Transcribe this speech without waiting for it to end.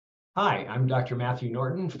Hi, I'm Dr. Matthew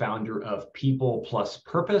Norton, founder of People Plus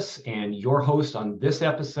Purpose, and your host on this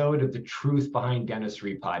episode of the Truth Behind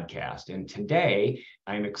Dentistry podcast. And today,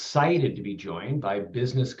 I'm excited to be joined by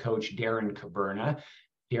business coach Darren Kaberna.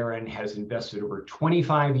 Darren has invested over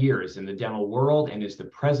 25 years in the dental world and is the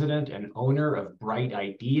president and owner of Bright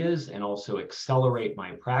Ideas and also Accelerate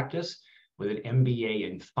My Practice with an MBA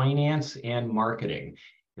in finance and marketing.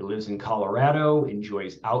 He lives in Colorado,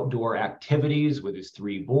 enjoys outdoor activities with his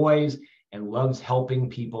three boys, and loves helping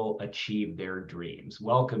people achieve their dreams.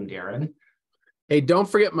 Welcome, Darren. Hey, don't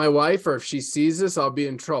forget my wife, or if she sees this, I'll be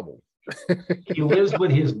in trouble. He lives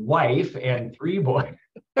with his wife and three boys.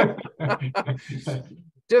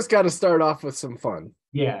 Just got to start off with some fun.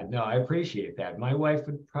 Yeah, no, I appreciate that. My wife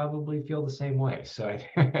would probably feel the same way. So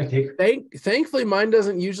I think thankfully, mine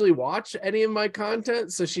doesn't usually watch any of my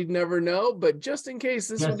content, so she'd never know. But just in case,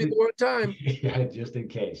 this would be the one time. Yeah, just in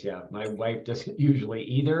case. Yeah, my wife doesn't usually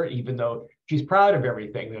either, even though she's proud of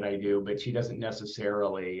everything that I do, but she doesn't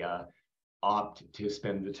necessarily opt to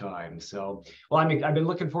spend the time. So, well, I've been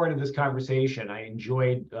looking forward to this conversation. I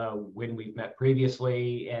enjoyed when we've met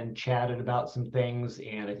previously and chatted about some things,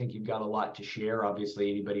 and I think you've got a lot to share. Obviously,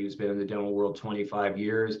 anybody who's been in the dental world 25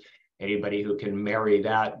 years, anybody who can marry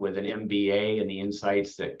that with an MBA and the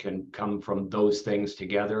insights that can come from those things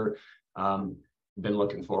together, been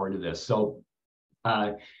looking forward to this. So,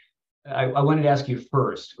 I wanted to ask you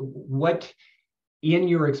first, what in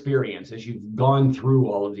your experience, as you've gone through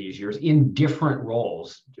all of these years in different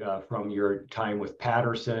roles, from your time with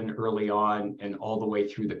Patterson early on and all the way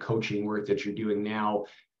through the coaching work that you're doing now,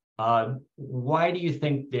 why do you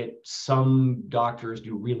think that some doctors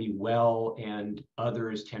do really well and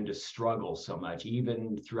others tend to struggle so much,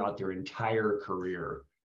 even throughout their entire career?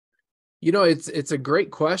 You know, it's a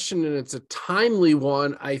great question, and it's a timely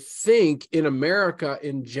one, I think, in America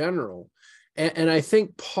in general. And I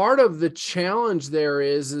think part of the challenge there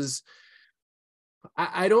is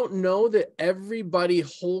I don't know that everybody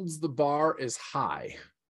holds the bar as high.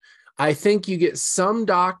 I think you get some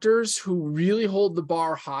doctors who really hold the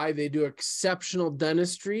bar high. They do exceptional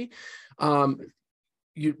dentistry.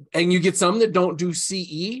 You get some that don't do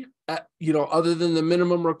CE, other than the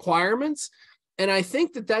minimum requirements. And I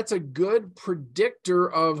think that that's a good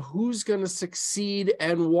predictor of who's going to succeed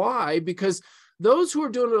and why, because those who are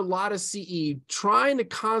doing a lot of CE, trying to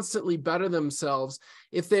constantly better themselves,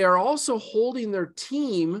 if they are also holding their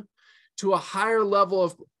team to a higher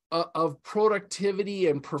level of productivity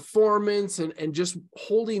and performance and just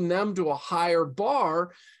holding them to a higher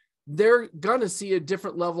bar, they're going to see a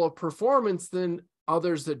different level of performance than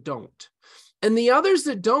others that don't. And the others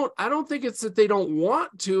that don't, I don't think it's that they don't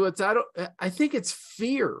want to. I think it's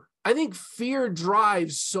fear. I think fear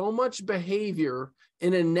drives so much behavior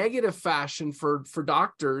in a negative fashion for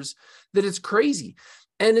doctors that it's crazy.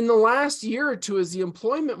 And in the last year or two, as the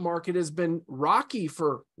employment market has been rocky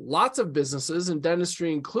for lots of businesses, and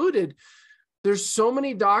dentistry included, there's so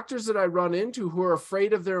many doctors that I run into who are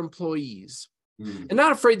afraid of their employees. And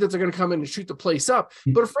not afraid that they're going to come in and shoot the place up,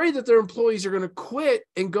 but afraid that their employees are going to quit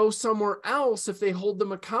and go somewhere else if they hold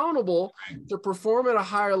them accountable to perform at a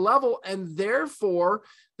higher level. And therefore,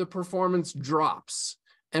 the performance drops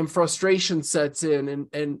and frustration sets in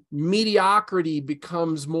and mediocrity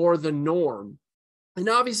becomes more the norm. And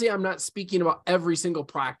obviously, I'm not speaking about every single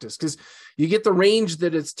practice, because you get the range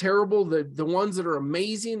that it's terrible, the ones that are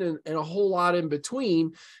amazing, and a whole lot in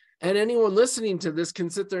between. And anyone listening to this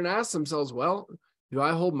can sit there and ask themselves, well, do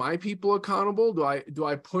I hold my people accountable? Do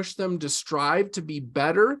I push them to strive to be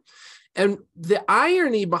better? And the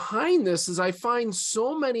irony behind this is I find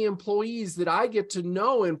so many employees that I get to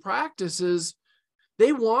know in practices,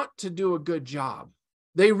 they want to do a good job.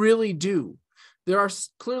 They really do. There are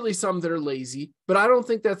clearly some that are lazy, but I don't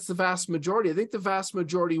think that's the vast majority. I think the vast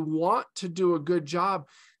majority want to do a good job.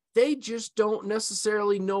 They just don't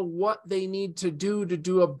necessarily know what they need to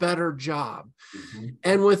do a better job. Mm-hmm.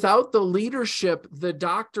 And without the leadership, the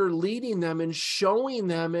doctor leading them and showing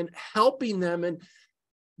them and helping them, and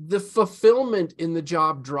the fulfillment in the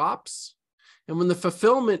job drops. And when the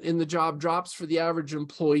fulfillment in the job drops for the average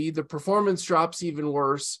employee, the performance drops even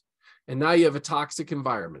worse. And now you have a toxic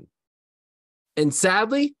environment. And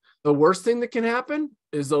sadly, the worst thing that can happen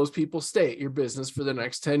is those people stay at your business for the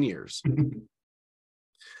next 10 years.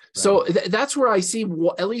 So that's where I see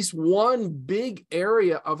at least one big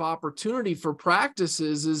area of opportunity for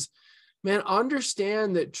practices is, man,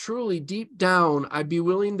 understand that truly deep down, I'd be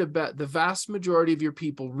willing to bet the vast majority of your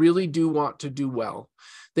people really do want to do well.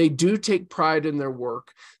 They do take pride in their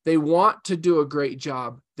work. They want to do a great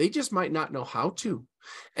job. They just might not know how to.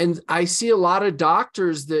 And I see a lot of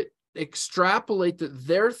doctors that extrapolate that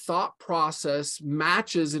their thought process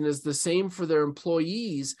matches and is the same for their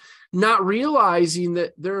employees, not realizing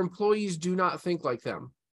that their employees do not think like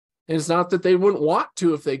them. And it's not that they wouldn't want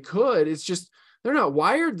to if they could. It's just they're not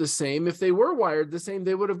wired the same. If they were wired the same,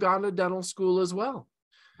 they would have gone to dental school as well.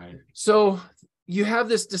 Right. So you have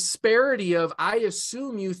this disparity of, I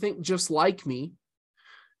assume you think just like me,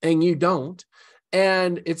 and you don't.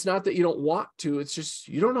 And it's not that you don't want to, it's just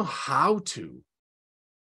you don't know how to.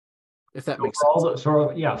 If that makes sense.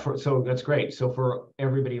 So that's great. So for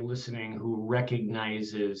everybody listening who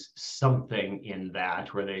recognizes something in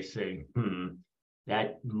that, where they say,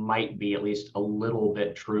 that might be at least a little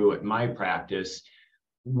bit true at my practice,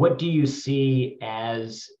 what do you see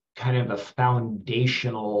as kind of a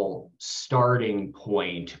foundational starting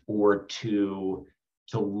point or to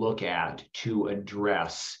look at, to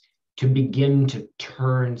address, to begin to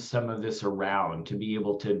turn some of this around, to be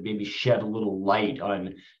able to maybe shed a little light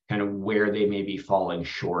on kind of where they may be falling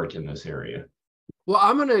short in this area? Well,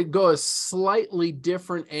 I'm going to go a slightly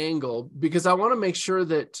different angle because I want to make sure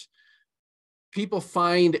that people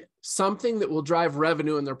find something that will drive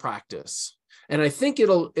revenue in their practice. And I think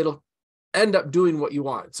it'll end up doing what you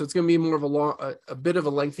want. So it's going to be more of a bit of a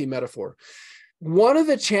lengthy metaphor. One of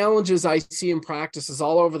the challenges I see in practices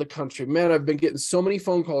all over the country, man, I've been getting so many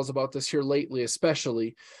phone calls about this here lately,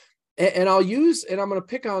 especially, and I'm going to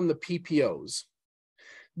pick on the PPOs.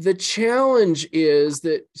 The challenge is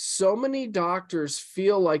that so many doctors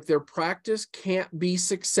feel like their practice can't be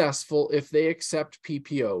successful if they accept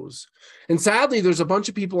PPOs. And sadly, there's a bunch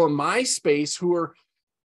of people in my space who are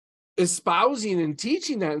espousing and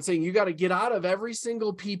teaching that and saying, you got to get out of every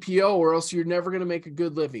single PPO or else you're never going to make a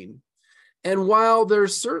good living. And while there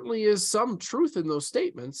certainly is some truth in those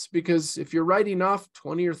statements, because if you're writing off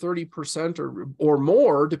 20 or 30% or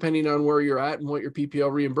more, depending on where you're at and what your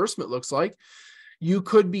PPO reimbursement looks like, you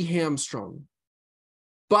could be hamstrung.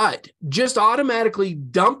 But just automatically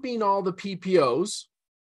dumping all the PPOs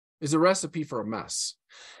is a recipe for a mess.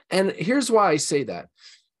 And here's why I say that.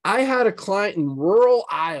 I had a client in rural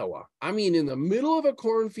Iowa. I mean, in the middle of a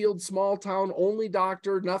cornfield, small town, only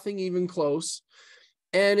doctor, nothing even close.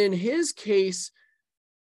 And in his case,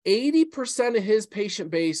 80% of his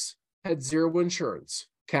patient base had zero insurance,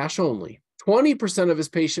 cash only. 20% of his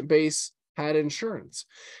patient base had insurance.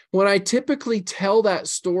 When I typically tell that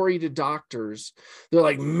story to doctors, they're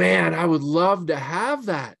like, man, I would love to have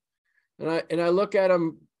that. And I look at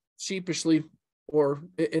them sheepishly or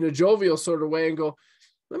in a jovial sort of way and go,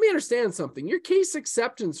 let me understand something. Your case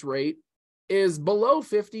acceptance rate is below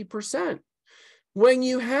 50%. When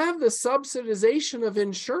you have the subsidization of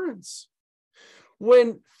insurance,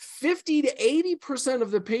 when 50 to 80%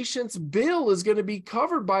 of the patient's bill is going to be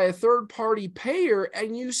covered by a third-party payer,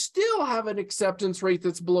 and you still have an acceptance rate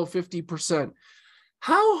that's below 50%,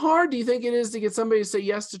 how hard do you think it is to get somebody to say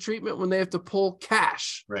yes to treatment when they have to pull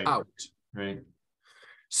cash out? Right.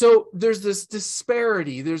 So there's this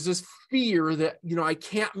disparity. There's this fear that, I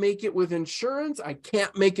can't make it with insurance. I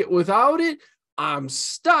can't make it without it. I'm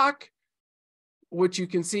stuck. What you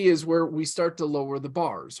can see is where we start to lower the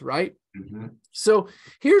bars, right? Mm-hmm. So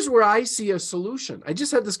here's where I see a solution. I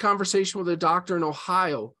just had this conversation with a doctor in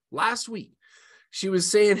Ohio last week. She was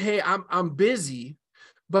saying, hey, I'm busy,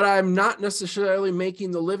 but I'm not necessarily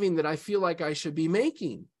making the living that I feel like I should be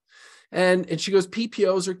making. And she goes,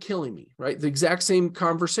 PPOs are killing me, right? The exact same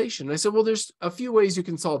conversation. And I said, well, there's a few ways you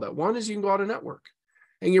can solve that. One is you can go out of network.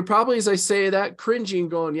 And you're probably, as I say that, cringing,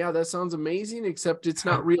 going, yeah, that sounds amazing, except it's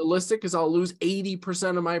not realistic because I'll lose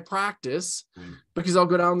 80% of my practice because I'll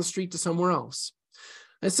go down the street to somewhere else.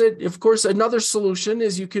 I said, of course, another solution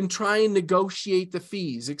is you can try and negotiate the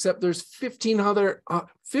fees, except there's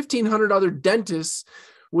 1,500 other dentists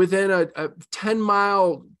within a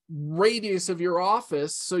 10-mile radius of your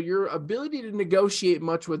office. So your ability to negotiate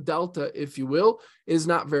much with Delta, if you will, is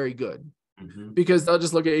not very good because they'll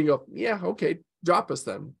just look at you and go, yeah, okay, drop us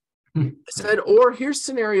then. I said, or here's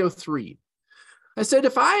scenario 3. I said,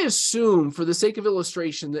 if I assume for the sake of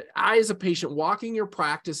illustration that I, as a patient, walking your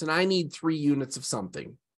practice and I need 3 units of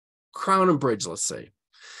something, crown and bridge, let's say,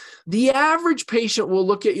 the average patient will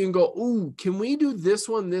look at you and go, ooh, can we do this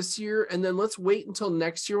one this year? And then let's wait until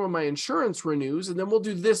next year when my insurance renews, and then we'll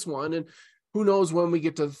do this one. And who knows when we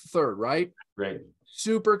get to the third, right? Right.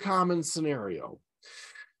 Super common scenario.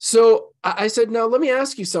 So I said, now let me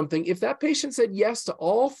ask you something. If that patient said yes to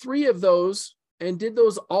all 3 of those and did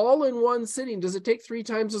those all in one sitting, does it take 3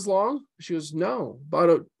 times as long? She goes, no,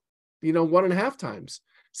 about 1.5 times.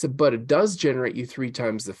 I said, but it does generate you 3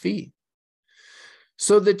 times the fee.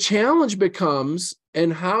 So the challenge becomes,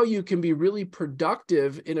 and how you can be really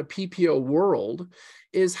productive in a PPO world,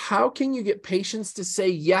 is how can you get patients to say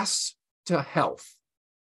yes to health?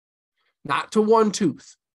 Not to one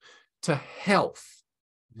tooth, to health.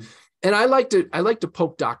 And I like to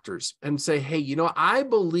poke doctors and say, hey, I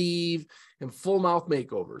believe in full mouth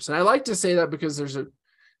makeovers. And I like to say that because there's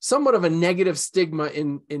somewhat of a negative stigma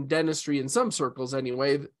in dentistry in some circles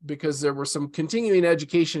anyway, because there were some continuing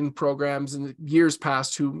education programs in the years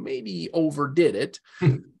past who maybe overdid it.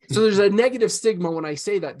 So there's a negative stigma when I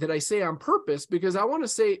say that I say on purpose, because I want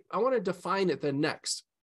to define it then next.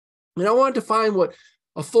 And I want to define what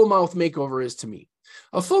a full mouth makeover is to me.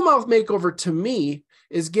 A full mouth makeover to me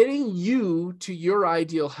is getting you to your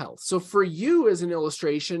ideal health. So for you, as an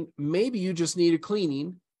illustration, maybe you just need a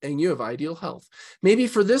cleaning and you have ideal health. Maybe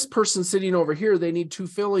for this person sitting over here, they need 2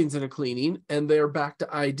 fillings and a cleaning and they're back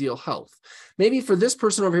to ideal health. Maybe for this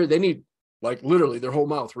person over here, they need like literally their whole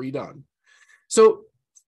mouth redone. So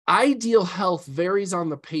ideal health varies on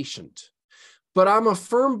the patient, but I'm a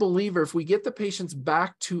firm believer if we get the patients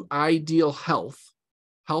back to ideal health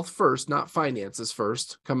first, not finances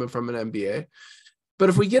first, coming from an MBA. But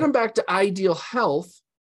if we get them back to ideal health,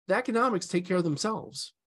 the economics take care of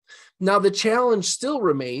themselves. Now, the challenge still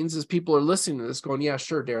remains as people are listening to this going, yeah,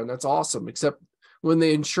 sure, Darren, that's awesome. Except when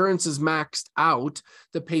the insurance is maxed out,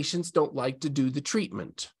 the patients don't like to do the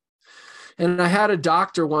treatment. And I had a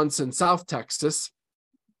doctor once in South Texas,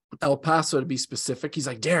 El Paso to be specific. He's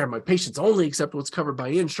like, Darren, my patients only accept what's covered by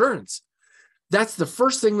insurance. That's the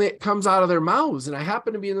first thing that comes out of their mouths. And I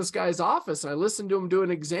happened to be in this guy's office and I listened to him do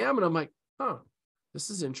an exam and I'm like, huh, this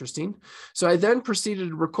is interesting. So I then proceeded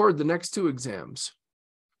to record the next 2 exams.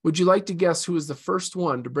 Would you like to guess who was the first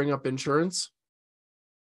one to bring up insurance?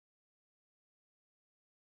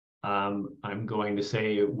 I'm going to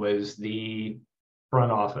say it was the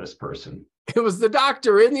front office person. It was the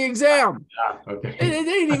doctor in the exam. Okay. They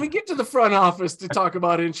didn't even get to the front office to talk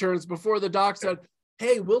about insurance before the doc said,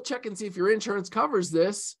 hey, we'll check and see if your insurance covers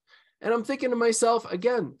this. And I'm thinking to myself,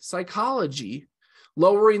 again, psychology,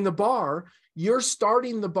 lowering the bar, you're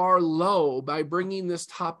starting the bar low by bringing this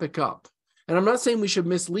topic up. And I'm not saying we should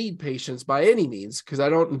mislead patients by any means, because I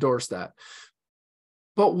don't endorse that.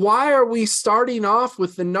 But why are we starting off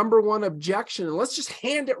with the number one objection? And let's just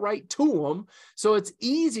hand it right to them so it's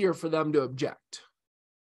easier for them to object.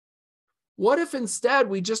 What if instead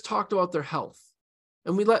we just talked about their health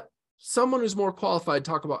and we let someone who's more qualified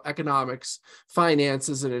talk about economics,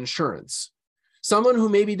 finances, and insurance? Someone who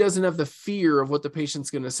maybe doesn't have the fear of what the patient's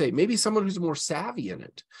going to say. Maybe someone who's more savvy in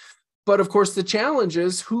it. But of course, the challenge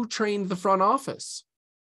is who trained the front office?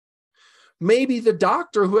 Maybe the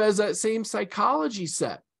doctor who has that same psychology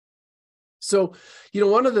set. So,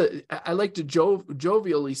 I like to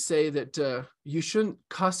jovially say that you shouldn't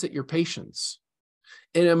cuss at your patients.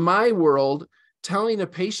 And in my world, telling a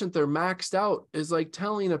patient they're maxed out is like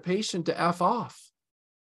telling a patient to F off.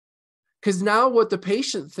 Because now what the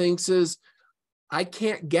patient thinks is, I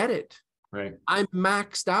can't get it. Right. I'm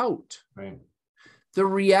maxed out. Right. The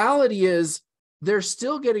reality is they're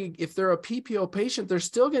still getting, if they're a PPO patient, they're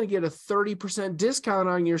still going to get a 30% discount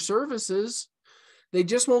on your services. They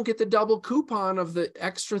just won't get the double coupon of the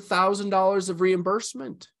extra $1,000 of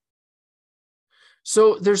reimbursement.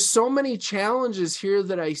 So there's so many challenges here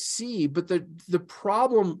that I see, but the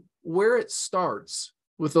problem where it starts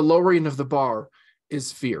with the lowering of the bar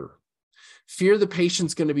is fear. Fear the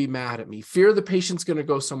patient's going to be mad at me. Fear the patient's going to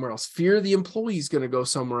go somewhere else. Fear the employee's going to go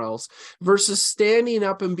somewhere else, versus standing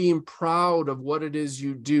up and being proud of what it is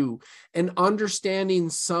you do and understanding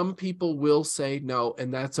some people will say no,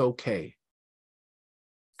 and that's okay.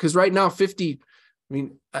 Because right now,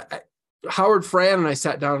 Howard Fran and I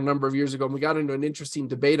sat down a number of years ago and we got into an interesting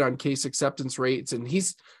debate on case acceptance rates. And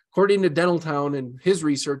he's, according to Dentaltown and his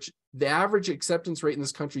research, the average acceptance rate in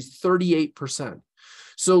this country is 38%.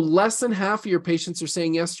 So less than half of your patients are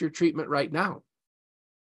saying yes to your treatment right now,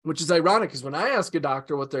 which is ironic because when I ask a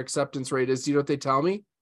doctor what their acceptance rate is, do you know what they tell me?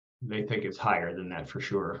 They think it's higher than that for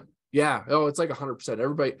sure. Yeah. Oh, it's like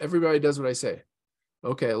 100%. Everybody does what I say.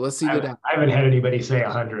 Okay, let's see I haven't had anybody say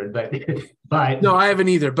 100, but no, I haven't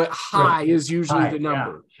either. But high is usually the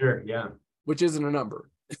number. Yeah, sure, yeah. Which isn't a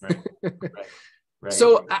number. Right. Right.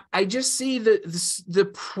 So I just see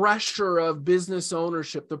the pressure of business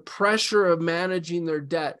ownership, the pressure of managing their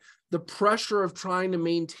debt, the pressure of trying to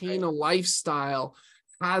maintain a lifestyle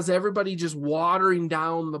has everybody just watering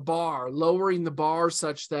down the bar, lowering the bar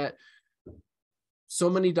such that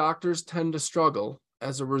so many doctors tend to struggle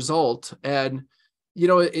as a result. And,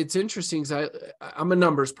 it's interesting because I'm a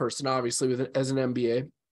numbers person, obviously, as an MBA.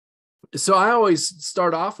 So I always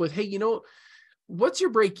start off with, hey, what's your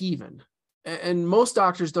break even? And most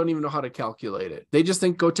doctors don't even know how to calculate it. They just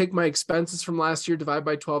think, go take my expenses from last year, divide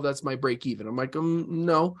by 12, that's my break even. I'm like,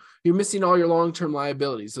 no, you're missing all your long-term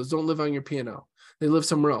liabilities. Those don't live on your P&L. They live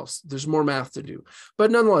somewhere else. There's more math to do. But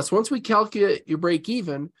nonetheless, once we calculate your break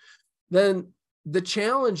even, then the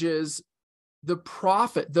challenge is the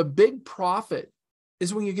profit. The big profit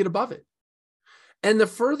is when you get above it. And the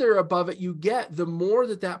further above it you get, the more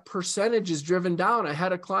that percentage is driven down. I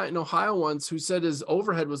had a client in Ohio once who said his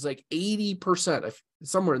overhead was like 80%,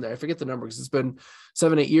 somewhere in there. I forget the number because it's been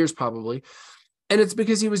 7-8 years probably. And it's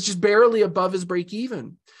because he was just barely above his break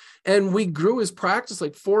even. And we grew his practice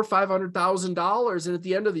like $400,000 or $500,000. And at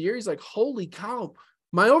the end of the year, he's like, holy cow,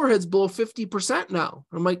 my overhead's below 50% now.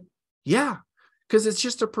 I'm like, yeah, because it's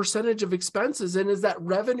just a percentage of expenses. And as that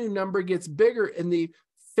revenue number gets bigger and the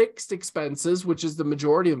fixed expenses, which is the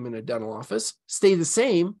majority of them in a dental office, stay the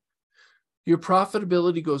same, your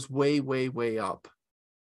profitability goes way, way, way up.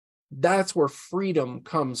 That's where freedom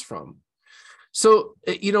comes from. So,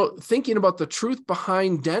 thinking about the truth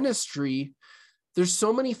behind dentistry, there's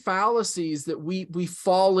so many fallacies that we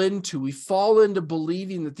fall into. We fall into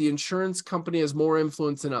believing that the insurance company has more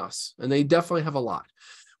influence than us, and they definitely have a lot.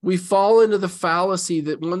 We fall into the fallacy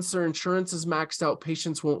that once their insurance is maxed out,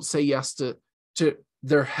 patients won't say yes to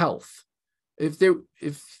their health. If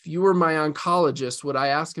you were my oncologist, would I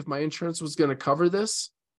ask if my insurance was going to cover this?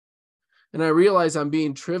 And I realize I'm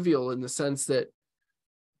being trivial in the sense that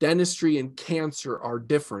dentistry and cancer are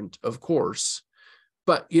different, of course.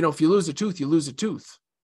 But, if you lose a tooth, you lose a tooth.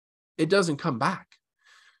 It doesn't come back.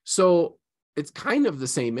 So it's kind of the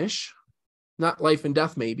same-ish, not life and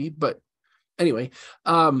death maybe, but anyway.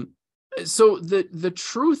 So the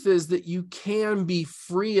truth is that you can be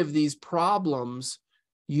free of these problems.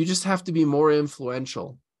 You just have to be more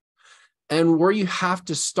influential. And where you have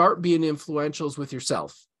to start being influential is with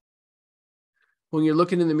yourself. When you're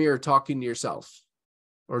looking in the mirror, talking to yourself,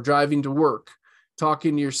 or driving to work,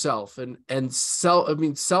 talking to yourself, and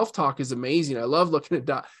self-talk is amazing. I love looking at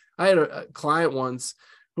that. I had a client once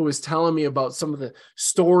who was telling me about some of the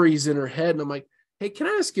stories in her head. And I'm like, hey, can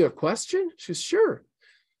I ask you a question? She goes, sure.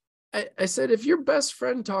 I said, if your best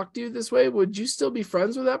friend talked to you this way, would you still be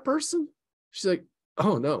friends with that person? She's like,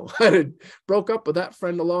 oh no, I had broke up with that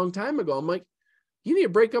friend a long time ago. I'm like, you need to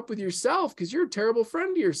break up with yourself because you're a terrible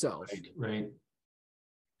friend to yourself. Right.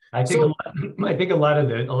 I think a lot of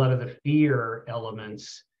the fear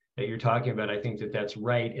elements that you're talking about, I think that's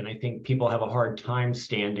right. And I think people have a hard time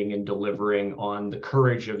standing and delivering on the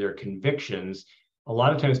courage of their convictions, a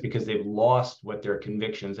lot of times because they've lost what their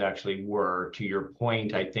convictions actually were. To your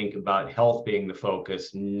point, I think about health being the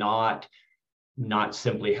focus, not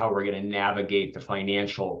simply how we're going to navigate the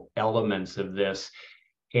financial elements of this.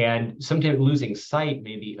 And sometimes losing sight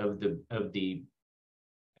maybe of the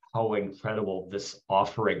how incredible this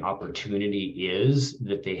offering opportunity is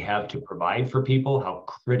that they have to provide for people, how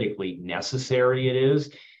critically necessary it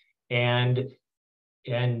is. And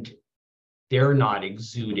they're not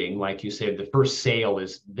exuding, like you said, the first sale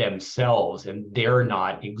is themselves, and they're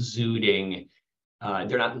not exuding,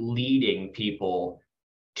 they're not leading people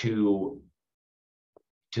to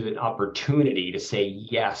the opportunity to say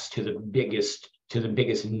yes to the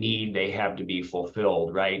biggest need they have to be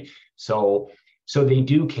fulfilled, right? So they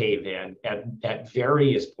do cave in at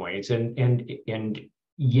various points, and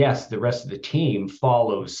yes, the rest of the team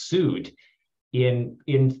follows suit in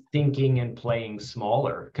thinking and playing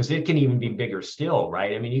smaller, because it can even be bigger still,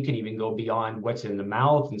 right? I mean, you can even go beyond what's in the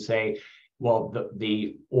mouth and say, well,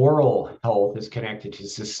 the oral health is connected to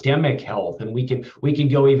systemic health, and we can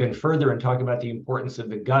go even further and talk about the importance of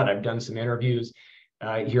the gut. I've done some interviews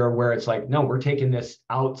here where it's like, no, we're taking this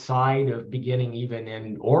outside of beginning even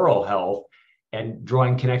in oral health and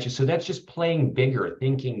drawing connections. So that's just playing bigger,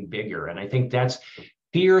 thinking bigger. And I think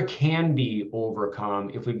fear can be overcome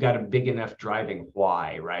if we've got a big enough driving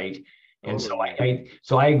why, right? And so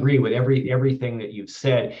I agree with everything that you've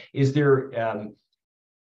said. Is there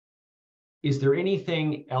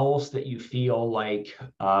anything else that you feel like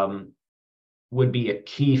would be a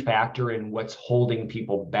key factor in what's holding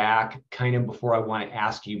people back? Kind of before I want to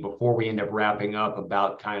ask you, before we end up wrapping up,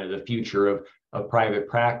 about kind of the future of private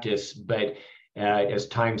practice, but as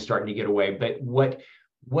time's starting to get away, but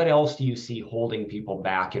what else do you see holding people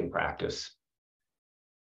back in practice?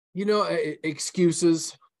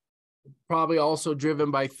 Excuses, probably also driven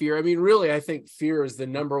by fear. I mean, really, I think fear is the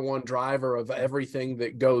number one driver of everything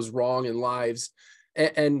that goes wrong in lives.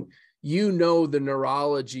 And the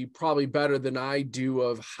neurology probably better than I do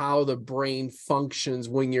of how the brain functions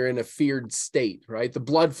when you're in a feared state, right? The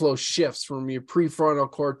blood flow shifts from your prefrontal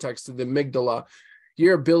cortex to the amygdala.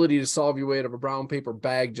 your ability to solve your way out of a brown paper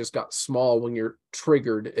bag just got small when you're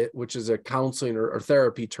triggered, which is a counseling or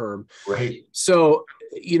therapy term. Right. So,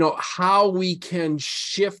 how we can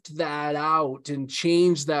shift that out and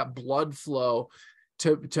change that blood flow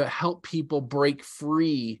to help people break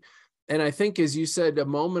free. And I think, as you said a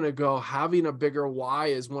moment ago, having a bigger why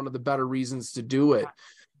is one of the better reasons to do it.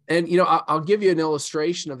 And, I'll give you an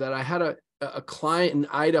illustration of that. I had a client in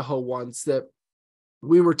Idaho once that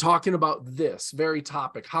we were talking about this very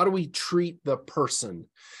topic. How do we treat the person?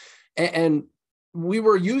 And we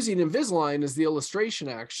were using Invisalign as the illustration,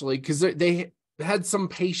 actually, because they had some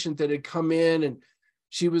patient that had come in, and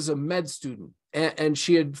she was a med student, and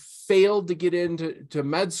she had failed to get into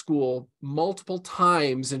med school multiple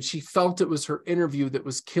times, and she felt it was her interview that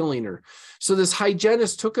was killing her. So this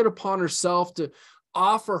hygienist took it upon herself to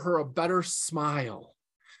offer her a better smile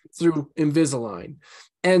through Invisalign.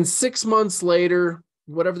 And 6 months later,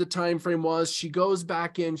 whatever the time frame was, she goes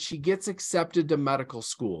back in, she gets accepted to medical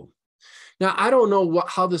school. Now, I don't know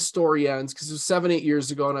how the story ends, because it was 7-8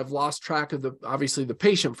 years ago, and I've lost track of obviously the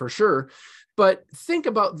patient for sure. But think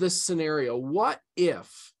about this scenario. What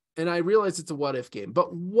if, and I realize it's a what if game,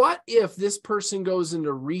 but what if this person goes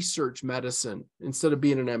into research medicine instead of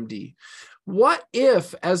being an MD? What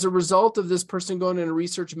if, as a result of this person going into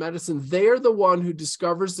research medicine, they're the one who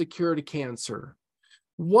discovers the cure to cancer?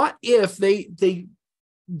 What if they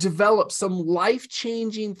develop some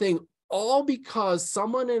life-changing thing, all because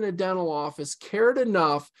someone in a dental office cared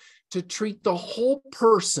enough to treat the whole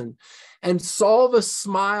person and solve a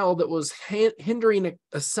smile that was hindering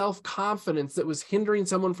a self-confidence that was hindering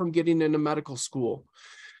someone from getting into medical school?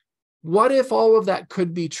 What if all of that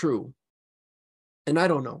could be true? And I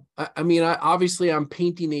don't know. I mean, obviously I'm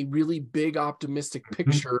painting a really big optimistic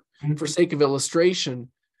picture for sake of illustration,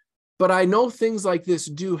 but I know things like this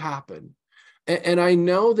do happen. And I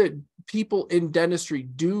know that people in dentistry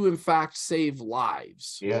do, in fact, save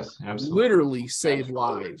lives. Yes, absolutely. Literally save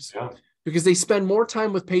lives. Yeah. Because they spend more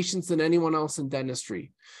time with patients than anyone else in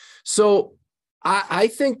dentistry. So I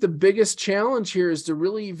think the biggest challenge here is to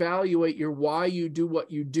really evaluate your why you do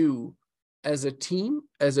what you do as a team,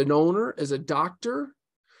 as an owner, as a doctor,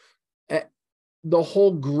 the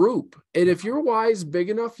whole group. And if your why is big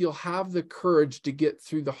enough, you'll have the courage to get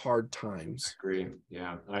through the hard times. I agree.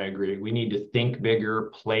 Yeah, I agree. We need to think bigger,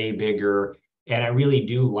 play bigger. And I really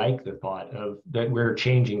do like the thought of that we're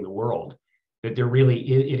changing the world, that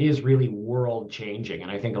it is really world changing. And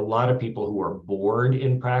I think a lot of people who are bored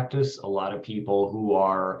in practice, a lot of people who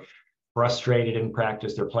are frustrated in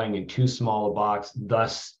practice, they're playing in too small a box,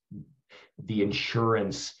 thus the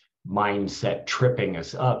insurance mindset tripping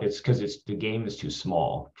us up. It's because the game is too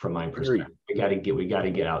small from my perspective. We got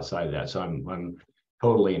to get outside of that. So I'm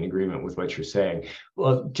totally in agreement with what you're saying.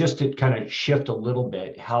 Well, just to kind of shift a little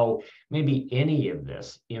bit, how maybe any of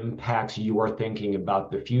this impacts your thinking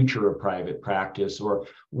about the future of private practice, or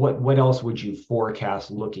what else would you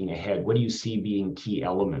forecast looking ahead? What do you see being key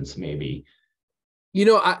elements maybe?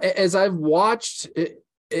 As I've watched it,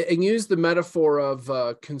 and use the metaphor of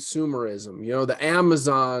consumerism, the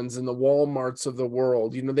Amazons and the Walmarts of the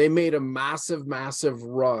world, they made a massive, massive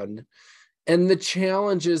run. And the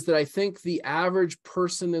challenge is that I think the average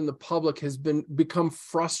person in the public has become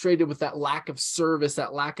frustrated with that lack of service,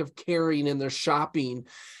 that lack of caring in their shopping.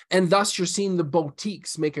 And thus you're seeing the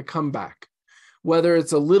boutiques make a comeback, whether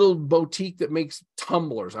it's a little boutique that makes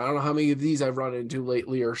tumblers. I don't know how many of these I've run into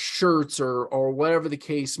lately, or shirts, or whatever the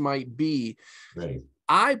case might be. Right.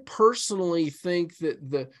 I personally think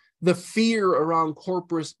that the fear around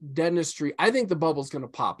corporate dentistry, I think the bubble's going to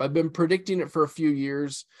pop. I've been predicting it for a few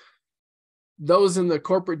years. Those in the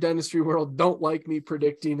corporate dentistry world don't like me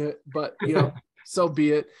predicting it, but so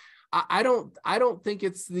be it. I don't think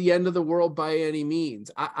it's the end of the world by any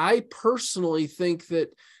means. I personally think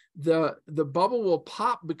that the bubble will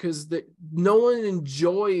pop because no one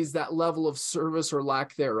enjoys that level of service or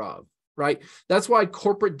lack thereof. Right. That's why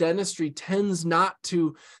corporate dentistry tends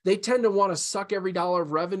to want to suck every dollar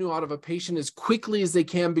of revenue out of a patient as quickly as they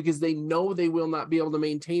can, because they know they will not be able to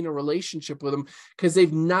maintain a relationship with them because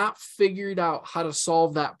they've not figured out how to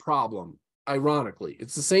solve that problem. Ironically,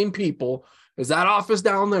 it's the same people as that office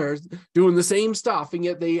down there doing the same stuff, and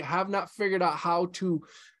yet they have not figured out how to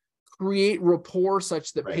create rapport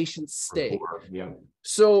such that patients stay. Yeah.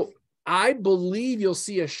 So I believe you'll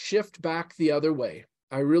see a shift back the other way.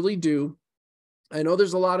 I really do. I know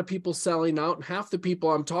there's a lot of people selling out, and half the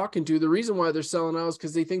people I'm talking to, the reason why they're selling out is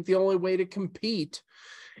because they think the only way to compete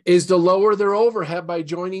is to lower their overhead by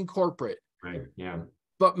joining corporate. Right. Yeah.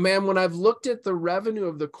 But man, when I've looked at the revenue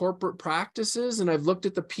of the corporate practices, and I've looked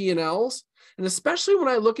at the P&Ls, and especially when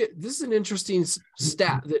I look at, this is an interesting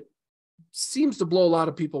stat, that seems to blow a lot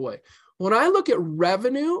of people away. When I look at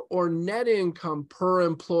revenue or net income per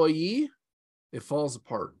employee, it falls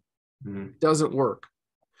apart. It doesn't work.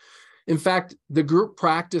 In fact, the group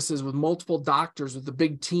practices with multiple doctors with the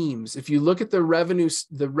big teams, if you look at the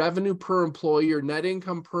revenue per employee or net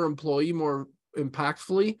income per employee more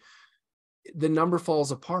impactfully, the number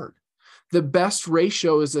falls apart. The best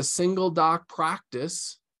ratio is a single doc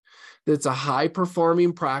practice that's a high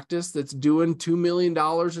performing practice that's doing $2 million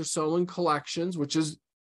or so in collections, which is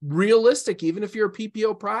realistic. Even if you're a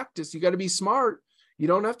PPO practice, you got to be smart. You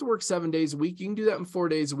don't have to work 7 days a week. You can do that in 4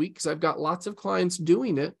 days a week, because I've got lots of clients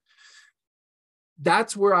doing it.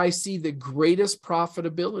 That's where I see the greatest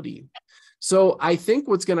profitability. So I think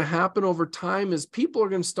what's going to happen over time is people are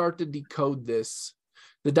going to start to decode this.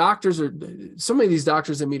 The doctors some of these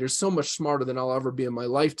doctors I meet are so much smarter than I'll ever be in my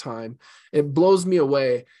lifetime. It blows me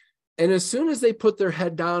away. And as soon as they put their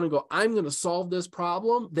head down and go, I'm going to solve this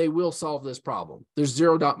problem, they will solve this problem. There's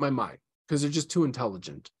zero doubt in my mind, because they're just too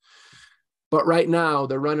intelligent. But right now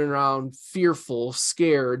they're running around fearful,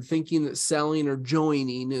 scared, thinking that selling or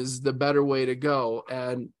joining is the better way to go.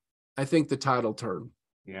 And I think the tide will turn.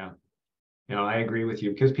 Yeah. No, I agree with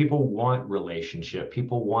you, because people want relationship.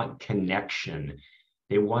 People want connection.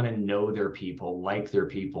 They want to know their people, like their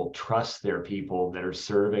people, trust their people that are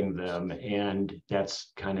serving them. And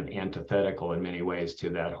that's kind of antithetical in many ways to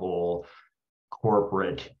that whole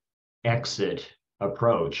corporate exit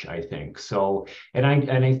approach, I think. So, and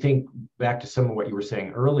I think back to some of what you were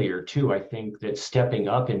saying earlier too, I think that stepping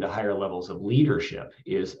up into higher levels of leadership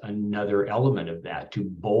is another element of that, to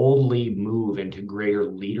boldly move into greater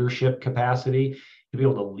leadership capacity, to be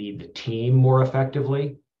able to lead the team more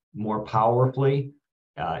effectively, more powerfully,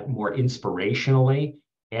 more inspirationally,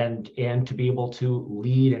 and to be able to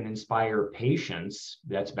lead and inspire patients.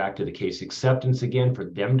 That's back to the case acceptance again, for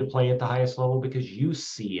them to play at the highest level, because you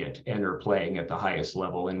see it and are playing at the highest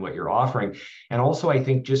level in what you're offering. And also, I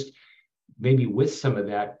think just maybe with some of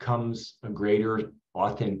that comes a greater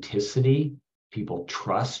authenticity. People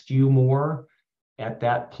trust you more at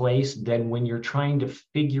that place than when you're trying to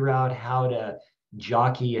figure out how to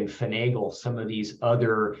jockey and finagle some of these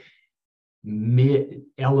other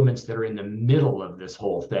elements that are in the middle of this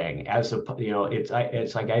whole thing. As a,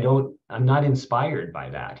 it's like I'm not inspired by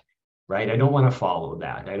that, right? I don't want to follow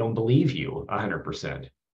that. I don't believe you 100%.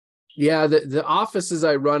 Yeah, the offices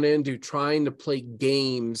I run into trying to play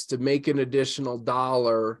games to make an additional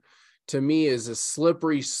dollar, to me, is a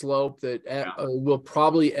slippery slope that will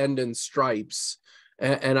probably end in stripes.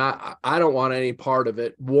 And I don't want any part of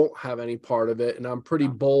it, won't have any part of it. And I'm pretty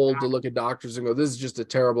bold to look at doctors and go, this is just a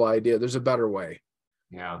terrible idea. There's a better way.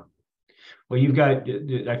 Yeah. Well,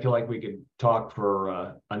 I feel like we could talk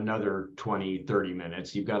for another 20, 30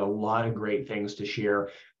 minutes. You've got a lot of great things to share.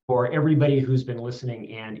 For everybody who's been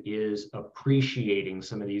listening and is appreciating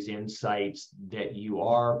some of these insights that you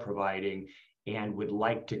are providing, and would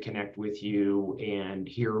like to connect with you and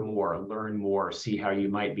hear more, learn more, see how you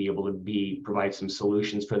might be able to provide some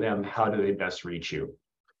solutions for them, how do they best reach you?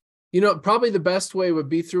 Probably the best way would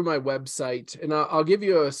be through my website, and I'll give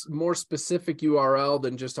you a more specific URL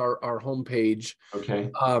than just our homepage.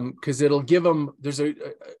 Okay. Because it'll give them, there's a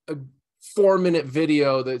 4-minute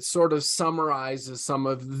video that sort of summarizes some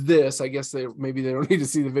of this. I guess maybe they don't need to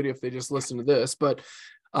see the video if they just listen to this, but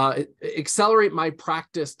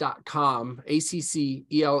accelerate-my-practice.com,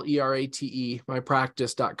 ACCELERATE,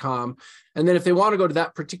 mypractice.com. And then if they want to go to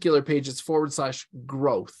that particular page, it's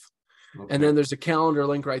 /growth. Okay. And then there's a calendar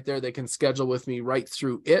link right there. They can schedule with me right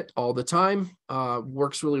through it all the time.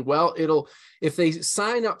 Works really well. If they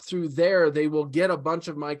sign up through there, they will get a bunch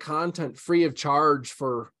of my content free of charge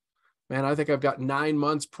for, man, I think I've got 9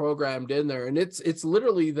 months programmed in there. And it's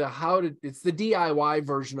literally it's the DIY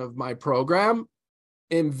version of my program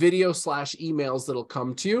in video /emails that'll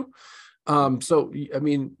come to you. So, I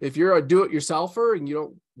mean, if you're a do-it-yourselfer and you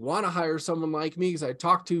don't want to hire someone like me because I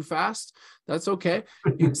talk too fast, that's okay.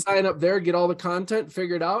 You can sign up there, get all the content,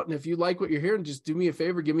 figure it out. And if you like what you're hearing, just do me a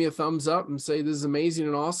favor, give me a thumbs up and say, this is amazing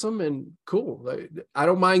and awesome and cool. I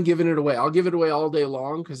don't mind giving it away. I'll give it away all day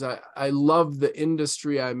long because I love the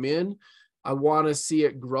industry I'm in. I want to see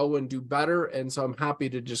it grow and do better. And so I'm happy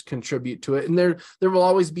to just contribute to it. And there will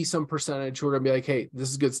always be some percentage who are going to be like, hey, this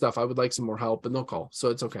is good stuff. I would like some more help, and they'll call. So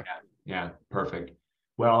it's okay. Yeah, perfect.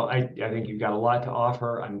 Well, I think you've got a lot to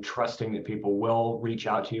offer. I'm trusting that people will reach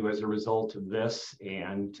out to you as a result of this.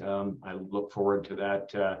 And I look forward to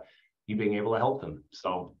that, you being able to help them.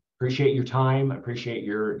 So appreciate your time. I appreciate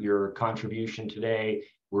your contribution today.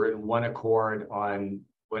 We're in one accord on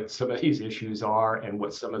what some of these issues are and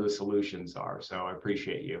what some of the solutions are. So I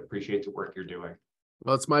appreciate you. Appreciate the work you're doing.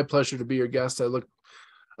 Well, it's my pleasure to be your guest. I look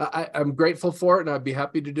I'm grateful for it, and I'd be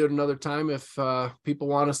happy to do it another time if people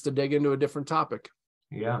want us to dig into a different topic.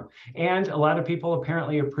 Yeah. And a lot of people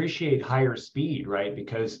apparently appreciate higher speed, right?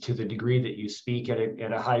 Because to the degree that you speak at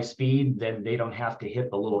a high speed, then they don't have to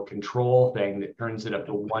hit the little control thing that turns it up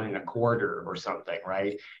to 1.25 or something,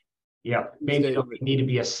 right? Yeah. Maybe it'll need to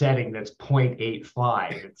be a setting that's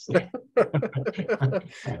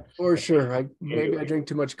 0.85. For sure. Maybe I drink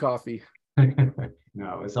too much coffee.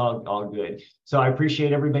 No, it's all good. So I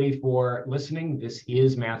appreciate everybody for listening. This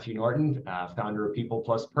is Matthew Norton, founder of People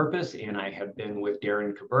Plus Purpose, and I have been with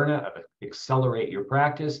Darren Kaberna of Accelerate Your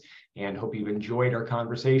Practice, and hope you've enjoyed our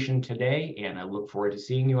conversation today, and I look forward to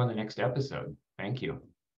seeing you on the next episode. Thank you.